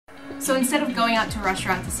So instead of going out to a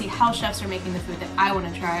restaurant to see how chefs are making the food that I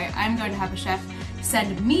want to try, I'm going to have a chef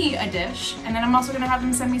send me a dish, and then I'm also going to have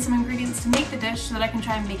them send me some ingredients to make the dish so that I can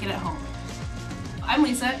try and make it at home. I'm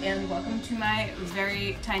Lisa, and welcome to my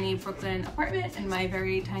very tiny Brooklyn apartment and my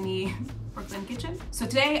very tiny Brooklyn kitchen. So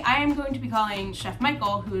today I am going to be calling Chef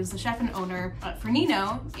Michael, who is the chef and owner at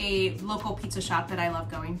Fornino, a local pizza shop that I love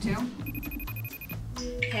going to.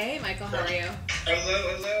 Hey Michael, how are you?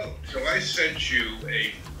 Hello, hello. So I sent you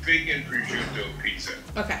a fig and prosciutto pizza.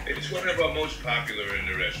 Okay. It's one of our most popular in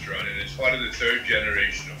the restaurant, and it's part of the third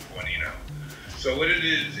generation of Fornino. So what it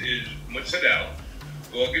is mozzarella,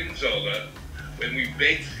 gorgonzola, when we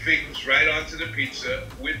bake figs right onto the pizza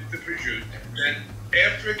with the prosciutto. Then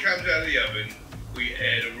after it comes out of the oven, we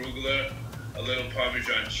add arugula, a little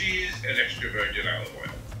Parmesan cheese, and extra virgin olive oil.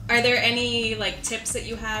 Are there any tips that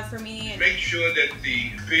you have for me? Make sure that the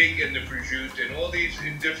fig and the prosciutto and all these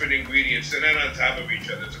different ingredients, they're not on top of each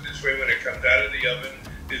other. So this way when it comes out of the oven,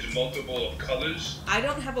 there's multiple of colors. I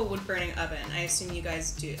don't have a wood-burning oven. I assume you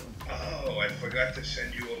guys do. Oh, I forgot to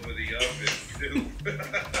send you over the oven too.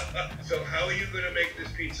 So how are you going to make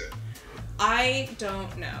this pizza? I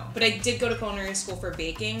don't know, but I did go to culinary school for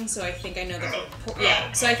baking, so I think I know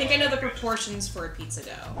the proportions for a pizza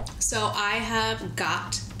dough. So I have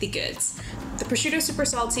got the goods. The prosciutto is super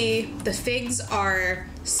salty, the figs are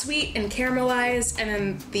sweet and caramelized, and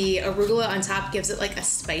then the arugula on top gives it a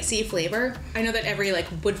spicy flavor. I know that every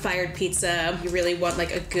wood-fired pizza, you really want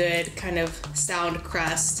a good kind of sound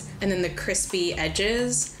crust, and then the crispy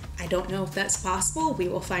edges. I don't know if that's possible. We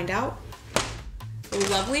will find out.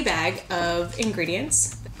 Lovely bag of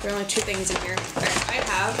ingredients. There are only two things in here. Right, I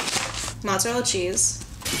have mozzarella cheese,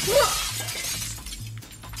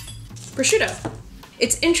 prosciutto.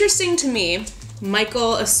 It's interesting to me,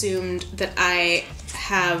 Michael assumed that I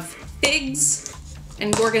have figs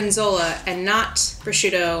and gorgonzola and not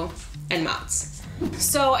prosciutto and mozz.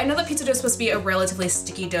 So I know that pizza dough is supposed to be a relatively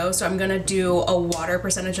sticky dough, so I'm gonna do a water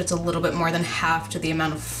percentage that's a little bit more than half to the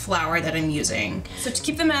amount of flour that I'm using. So to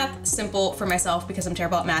keep the math simple for myself, because I'm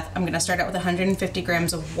terrible at math, I'm gonna start out with 150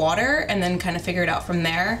 grams of water and then kind of figure it out from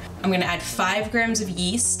there. I'm gonna add 5 grams of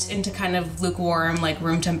yeast into kind of lukewarm,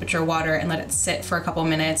 room temperature water and let it sit for a couple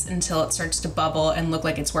minutes until it starts to bubble and look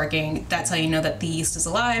like it's working. That's how you know that the yeast is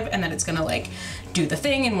alive and that it's gonna do the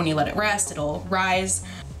thing, and when you let it rest, it'll rise.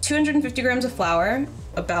 250 grams of flour,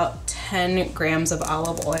 about 10 grams of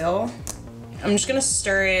olive oil. I'm just gonna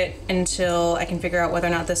stir it until I can figure out whether or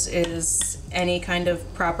not this is any kind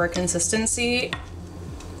of proper consistency.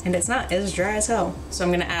 And it's not, it's dry as hell. So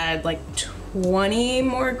I'm gonna add 20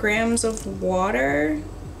 more grams of water.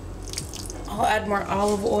 I'll add more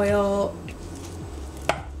olive oil.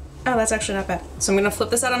 Oh, that's actually not bad. So I'm gonna flip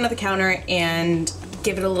this out onto the counter and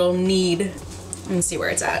give it a little knead and see where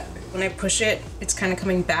it's at. When I push it, it's kind of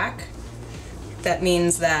coming back. That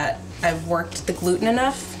means that I've worked the gluten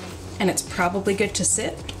enough and it's probably good to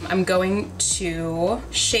sit. I'm going to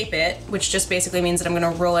shape it, which just basically means that I'm gonna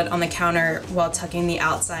roll it on the counter while tucking the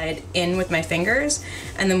outside in with my fingers.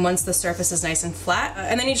 And then once the surface is nice and flat,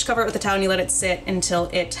 and then you just cover it with a towel and you let it sit until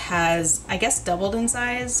it has, I guess, doubled in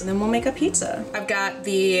size, and then we'll make a pizza. I've got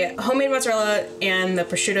the homemade mozzarella and the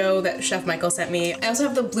prosciutto that Chef Michael sent me. I also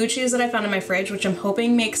have the blue cheese that I found in my fridge, which I'm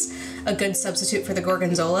hoping makes a good substitute for the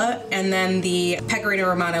gorgonzola, and then the pecorino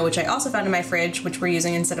romano, which I also found in my fridge, which we're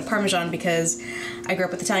using instead of Parmesan because I grew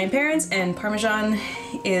up with Italian parents and Parmesan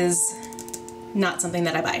is not something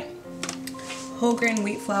that I buy. Whole grain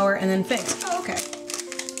wheat flour and then figs. Oh, okay.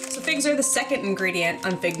 So figs are the second ingredient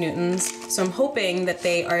on Fig Newtons, so I'm hoping that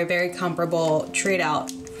they are a very comparable trade out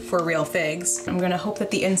for real figs. I'm gonna hope that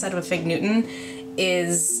the inside of a Fig Newton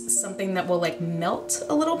is something that will melt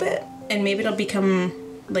a little bit, and maybe it'll become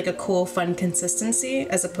a cool, fun consistency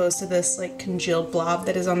as opposed to this congealed blob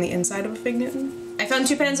that is on the inside of a Fig Newton. I found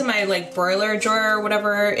 2 pans in my broiler drawer or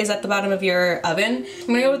whatever is at the bottom of your oven. I'm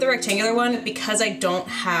gonna go with the rectangular one because I don't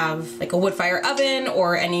have a wood fire oven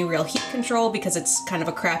or any real heat control because it's kind of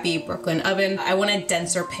a crappy Brooklyn oven. I want a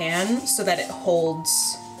denser pan so that it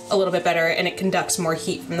holds a little bit better and it conducts more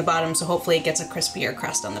heat from the bottom, so hopefully it gets a crispier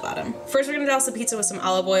crust on the bottom. First we're gonna douse the pizza with some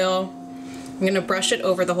olive oil. I'm gonna brush it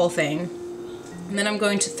over the whole thing. And then I'm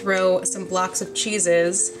going to throw some blocks of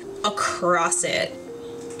cheeses across it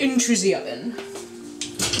into the oven.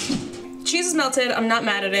 Cheese is melted, I'm not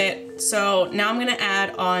mad at it. So now I'm gonna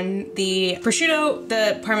add on the prosciutto,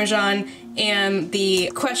 the Parmesan, and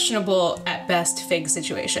the questionable at best fig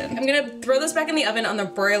situation. I'm gonna throw this back in the oven on the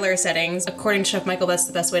broiler settings. According to Chef Michael, that's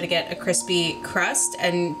the best way to get a crispy crust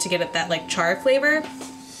and to get it that char flavor.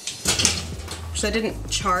 So it didn't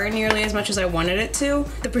char nearly as much as I wanted it to.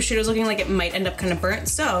 The prosciutto's looking like it might end up kind of burnt,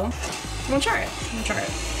 so I'm gonna char it.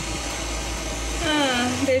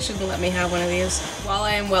 They should let me have one of these. While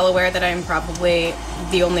I am well aware that I am probably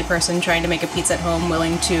the only person trying to make a pizza at home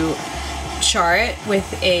willing to char it with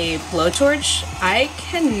a blowtorch, I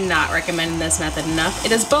cannot recommend this method enough.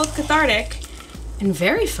 It is both cathartic and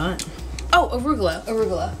very fun. Oh,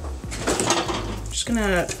 arugula. Just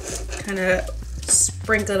gonna kind of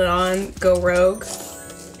sprinkle it on, go rogue.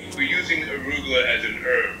 We're using arugula as an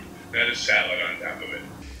herb, not a salad on top of it.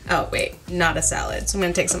 Oh wait, not a salad, so I'm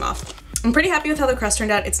gonna take some off. I'm pretty happy with how the crust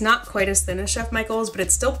turned out. It's not quite as thin as Chef Michael's, but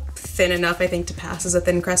it's still thin enough, I think, to pass as a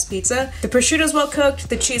thin crust pizza. The prosciutto's well cooked,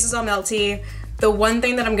 the cheese is all melty. The one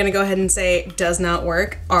thing that I'm gonna go ahead and say does not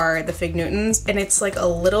work are the fig Newtons, and it's like a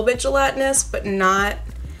little bit gelatinous, but not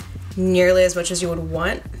nearly as much as you would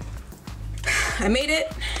want. I made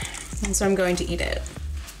it, and so I'm going to eat it.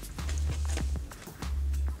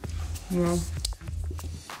 Well,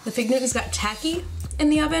 the fig Newtons got tacky in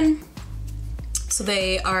the oven, so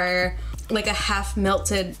they are like a half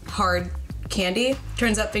melted hard candy.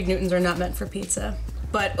 Turns out fig Newtons are not meant for pizza.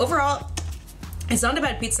 But overall, it's not a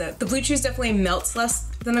bad pizza. The blue cheese definitely melts less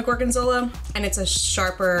than a gorgonzola, and it's a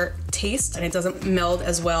sharper taste, and it doesn't meld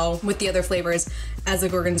as well with the other flavors as the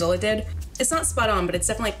gorgonzola did. It's not spot on, but it's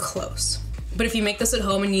definitely close. But if you make this at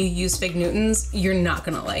home and you use fig Newtons, you're not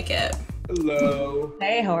gonna like it. Hello.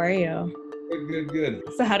 Hey, how are you? Good.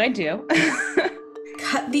 So how'd I do?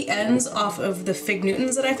 Cut the ends off of the fig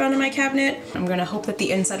Newtons that I found in my cabinet. I'm gonna hope that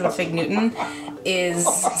the inside of a fig Newton is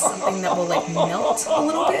something that will like melt a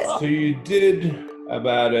little bit. So you did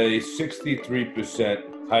about a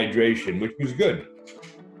 63% hydration, which was good.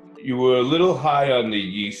 You were a little high on the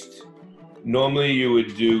yeast. Normally you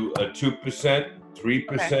would do a 2%,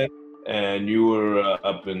 3%, okay. And you were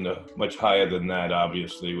up in the much higher than that,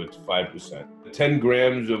 obviously, with 5%. 10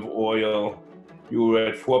 grams of oil. You were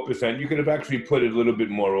at 4%. You could have actually put a little bit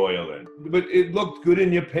more oil in. But it looked good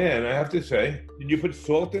in your pan, I have to say. Did you put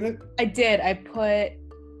salt in it? I did. I put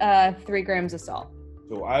 3 grams of salt.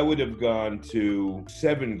 So I would have gone to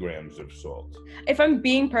 7 grams of salt. If I'm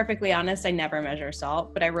being perfectly honest, I never measure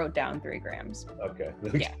salt, but I wrote down 3 grams. Okay.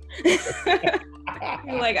 Yeah.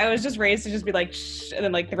 Like, I was just raised to just be like, shh, and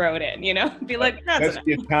then like throw it in, you know? Be like, that's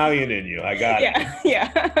the Italian in you. I got it.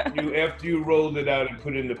 Yeah. After you rolled it out and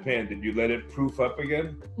put it in the pan, did you let it proof up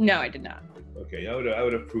again? No, I did not. Okay, I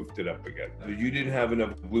would have proofed it up again. You didn't have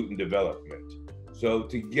enough gluten development. So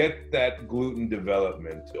to get that gluten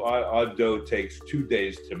development, our dough takes 2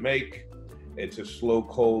 days to make. It's a slow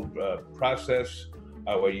cold process.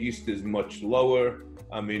 Our yeast is much lower.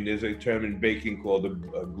 I mean, there's a term in baking called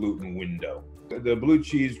a gluten window. The blue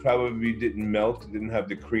cheese probably didn't melt, didn't have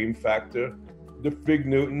the cream factor. The fig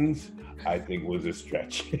Newtons, I think, was a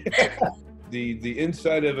stretch. The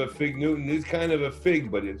inside of a fig Newton is kind of a fig,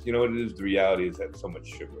 but it's, you know what it is? The reality is that so much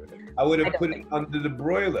sugar in it. I would have put it under the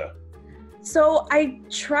broiler. So I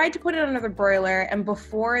tried to put it under the broiler, and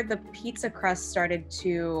before the pizza crust started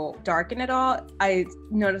to darken at all, I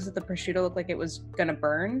noticed that the prosciutto looked like it was gonna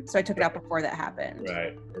burn. So I took it out before that happened.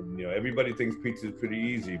 Right. And, you know, everybody thinks pizza is pretty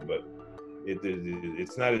easy, but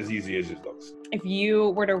it's not as easy as it looks. If you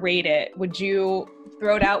were to rate it, would you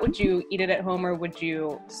throw it out? Would you eat it at home, or would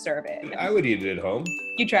you serve it? I would eat it at home.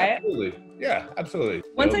 You try it? Absolutely. Yeah, absolutely.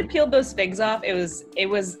 Once I peeled those figs off, it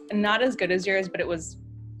was not as good as yours, but it was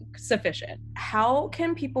sufficient. How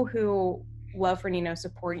can people who love Fornino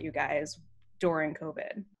support you guys during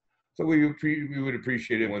COVID? So we would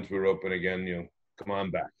appreciate it once we're open again. You know, come on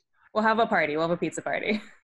back. We'll have a party. We'll have a pizza party.